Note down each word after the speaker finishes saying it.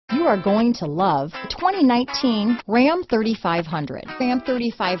you are going to love the 2019 Ram 3500. Ram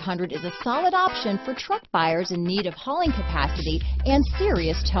 3500 is a solid option for truck buyers in need of hauling capacity and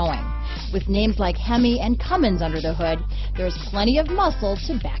serious towing. With names like Hemi and Cummins under the hood, there's plenty of muscle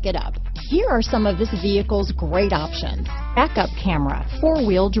to back it up. Here are some of this vehicle's great options: backup camera,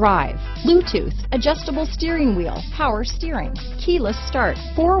 4-wheel drive, Bluetooth, adjustable steering wheel, power steering, keyless start,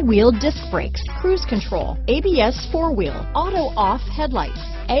 4-wheel disc brakes, cruise control, ABS 4-wheel, auto-off headlights,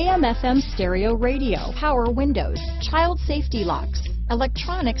 AM/FM stereo radio, power windows, child safety locks,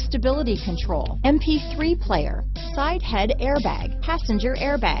 electronic stability control, MP3 player, side head airbag, passenger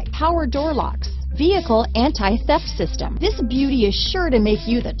airbag, power door locks, vehicle anti-theft system. This beauty is sure to make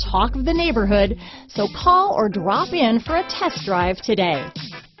you the talk of the neighborhood, so call or drop in for a test drive today.